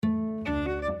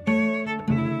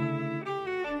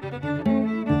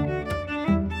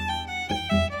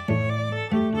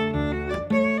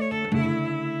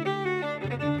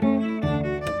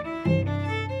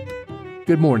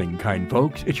Good morning, kind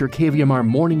folks. It's your KVMR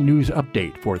Morning News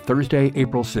Update for Thursday,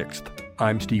 April 6th.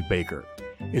 I'm Steve Baker.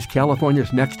 Is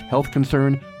California's next health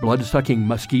concern blood-sucking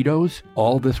mosquitoes?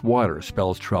 All this water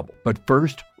spells trouble. But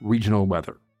first, regional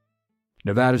weather.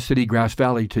 Nevada City, Grass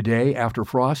Valley today after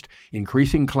frost,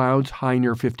 increasing clouds, high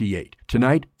near 58.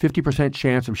 Tonight, 50%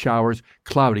 chance of showers,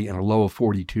 cloudy and a low of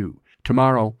 42.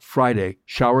 Tomorrow, Friday,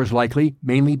 showers likely,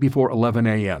 mainly before 11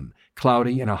 a.m.,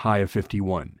 cloudy and a high of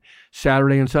 51.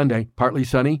 Saturday and Sunday, partly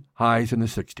sunny, highs in the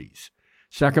 60s.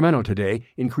 Sacramento today,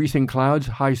 increasing clouds,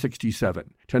 high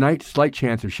 67. Tonight, slight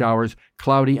chance of showers,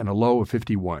 cloudy and a low of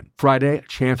 51. Friday,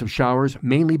 chance of showers,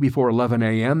 mainly before 11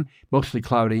 a.m., mostly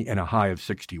cloudy and a high of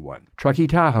 61. Truckee,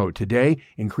 Tahoe today,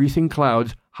 increasing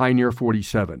clouds, high near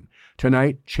 47.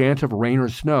 Tonight, chance of rain or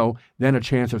snow, then a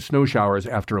chance of snow showers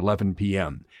after 11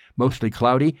 p.m. Mostly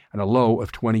cloudy and a low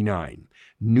of 29.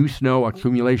 New snow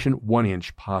accumulation 1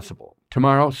 inch possible.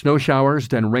 Tomorrow, snow showers,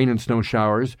 then rain and snow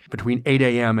showers between 8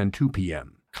 a.m. and 2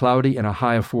 p.m. Cloudy and a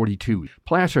high of 42.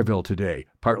 Placerville today,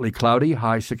 partly cloudy,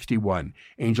 high 61.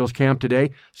 Angels Camp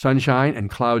today, sunshine and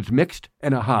clouds mixed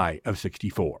and a high of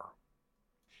 64.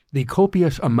 The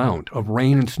copious amount of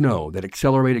rain and snow that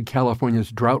accelerated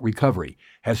California's drought recovery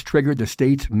has triggered the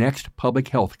state's next public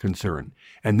health concern,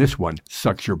 and this one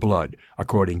sucks your blood,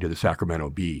 according to the Sacramento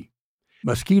Bee.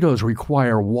 Mosquitoes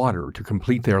require water to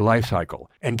complete their life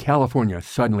cycle, and California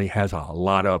suddenly has a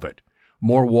lot of it.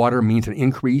 More water means an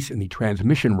increase in the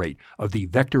transmission rate of the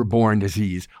vector-borne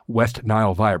disease West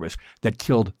Nile virus that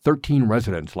killed 13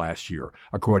 residents last year,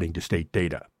 according to state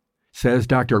data. Says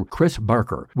Dr. Chris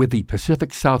Barker with the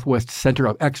Pacific Southwest Center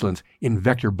of Excellence in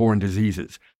Vector-Borne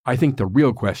Diseases. I think the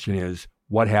real question is,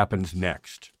 what happens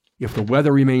next? If the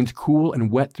weather remains cool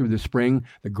and wet through the spring,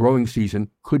 the growing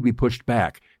season could be pushed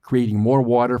back, creating more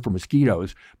water for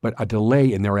mosquitoes, but a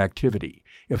delay in their activity.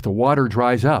 If the water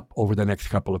dries up over the next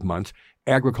couple of months,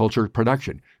 agriculture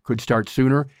production could start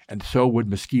sooner, and so would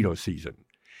mosquito season.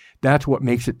 That's what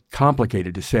makes it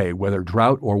complicated to say whether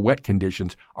drought or wet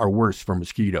conditions are worse for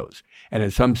mosquitoes, and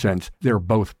in some sense, they're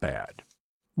both bad.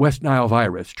 West Nile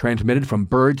virus, transmitted from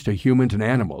birds to humans and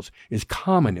animals, is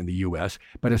common in the U.S.,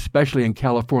 but especially in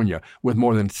California, with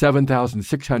more than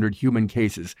 7,600 human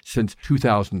cases since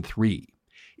 2003.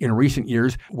 In recent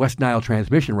years, West Nile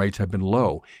transmission rates have been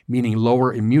low, meaning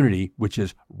lower immunity, which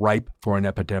is ripe for an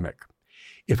epidemic.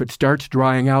 If it starts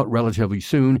drying out relatively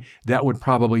soon, that would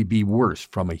probably be worse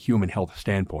from a human health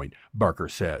standpoint, Barker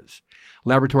says.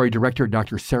 Laboratory Director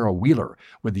Dr. Sarah Wheeler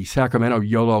with the Sacramento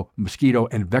Yolo Mosquito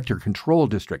and Vector Control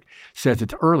District says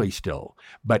it's early still,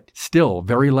 but still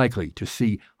very likely to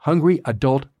see hungry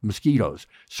adult mosquitoes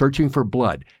searching for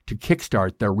blood to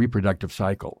kickstart their reproductive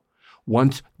cycle.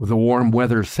 Once the warm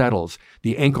weather settles,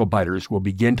 the ankle biters will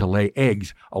begin to lay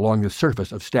eggs along the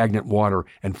surface of stagnant water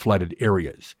and flooded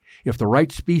areas. If the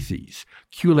right species,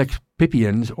 Culex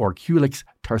pipiens or Culex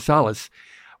tarsalis,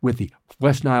 with the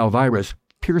West Nile virus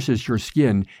pierces your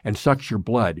skin and sucks your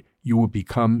blood, you will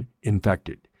become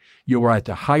infected. You are at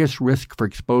the highest risk for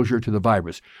exposure to the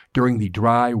virus during the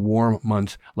dry, warm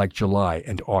months like July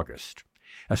and August,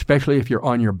 especially if you're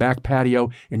on your back patio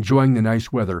enjoying the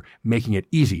nice weather, making it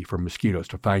easy for mosquitoes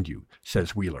to find you,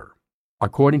 says Wheeler.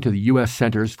 According to the U.S.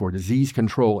 Centers for Disease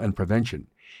Control and Prevention,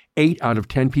 8 out of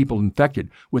 10 people infected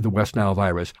with the West Nile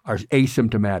virus are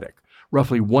asymptomatic.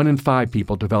 Roughly 1 in 5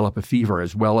 people develop a fever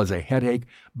as well as a headache,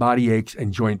 body aches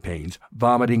and joint pains,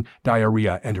 vomiting,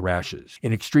 diarrhea, and rashes.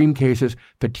 In extreme cases,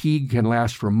 fatigue can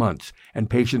last for months, and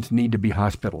patients need to be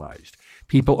hospitalized.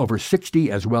 People over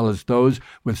 60, as well as those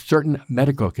with certain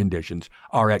medical conditions,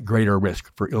 are at greater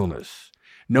risk for illness.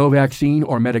 No vaccine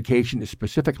or medication is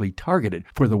specifically targeted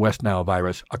for the West Nile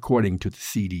virus, according to the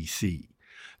CDC.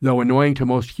 Though annoying to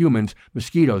most humans,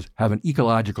 mosquitoes have an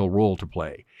ecological role to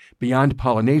play. Beyond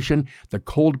pollination, the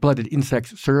cold-blooded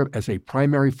insects serve as a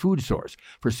primary food source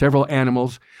for several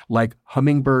animals like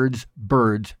hummingbirds,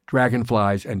 birds,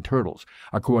 dragonflies, and turtles,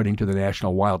 according to the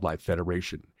National Wildlife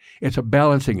Federation. It's a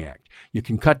balancing act. You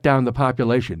can cut down the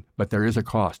population, but there is a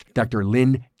cost. Dr.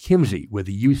 Lynn Kimsey with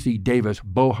the UC Davis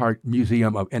Bohart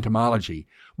Museum of Entomology,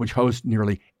 which hosts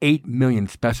nearly 8 million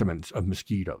specimens of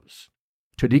mosquitoes.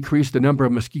 To decrease the number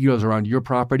of mosquitoes around your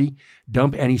property,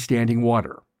 dump any standing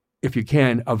water. If you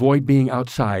can, avoid being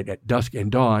outside at dusk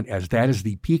and dawn, as that is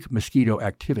the peak mosquito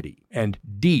activity. And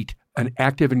DEET, an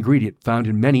active ingredient found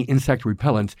in many insect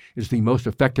repellents, is the most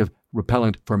effective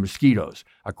repellent for mosquitoes,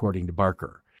 according to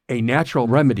Barker. A natural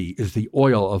remedy is the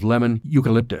oil of lemon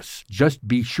eucalyptus. Just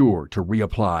be sure to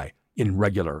reapply in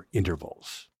regular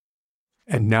intervals.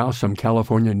 And now some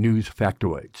California news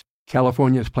factoids.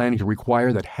 California is planning to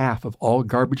require that half of all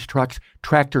garbage trucks,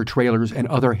 tractor trailers, and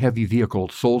other heavy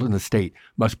vehicles sold in the state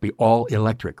must be all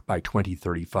electric by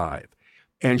 2035.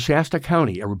 And Shasta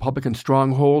County, a Republican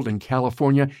stronghold in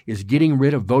California, is getting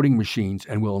rid of voting machines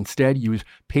and will instead use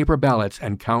paper ballots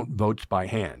and count votes by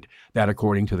hand. That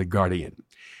according to The Guardian.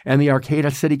 And the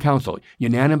Arcata City Council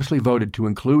unanimously voted to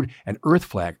include an Earth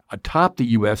flag atop the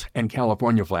U.S. and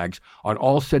California flags on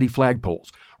all city flagpoles,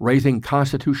 raising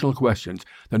constitutional questions,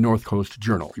 the North Coast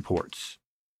Journal reports.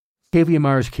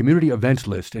 KVMR's community events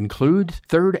list includes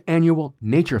 3rd Annual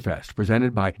Nature Fest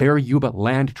presented by Bear Yuba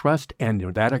Land Trust and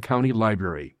Nevada County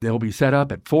Library. They'll be set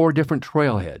up at 4 different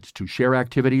trailheads to share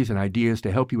activities and ideas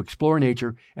to help you explore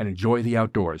nature and enjoy the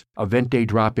outdoors. Event day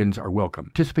drop-ins are welcome.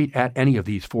 Participate at any of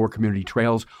these 4 community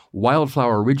trails: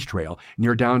 Wildflower Ridge Trail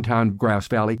near downtown Grass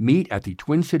Valley. Meet at the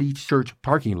Twin Cities Church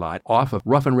parking lot off of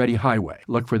Rough and Ready Highway.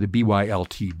 Look for the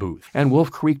BYLT booth. And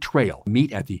Wolf Creek Trail.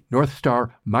 Meet at the North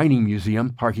Star Mining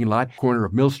Museum parking lot, corner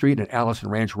of Mill Street and Allison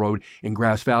Ranch Road in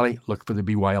Grass Valley. Look for the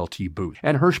BYLT booth.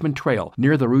 And Hirschman Trail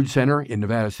near the Rood Center in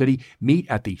Nevada City. Meet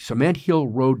at the Cement Hill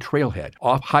Road Trailhead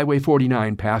off Highway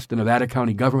 49 past the Nevada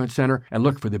County Government Center, and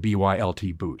look for the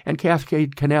BYLT booth. And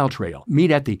Cascade Canal Trail.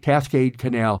 Meet at the Cascade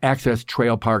Canal Access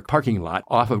Trail Park parking lot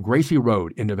off of Gracie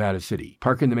Road in Nevada City.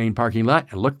 Park in the main parking lot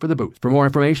and look for the booth. For more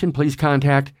information, please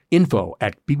contact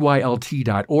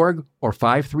info@bylt.org or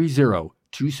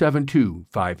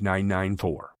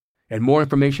 530-272-5994. And more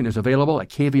information is available at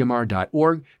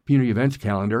kvmr.org, Community Events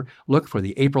Calendar. Look for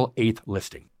the April 8th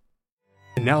listing.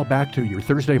 And now back to your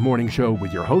Thursday morning show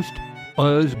with your host,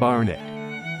 Buzz Barnett.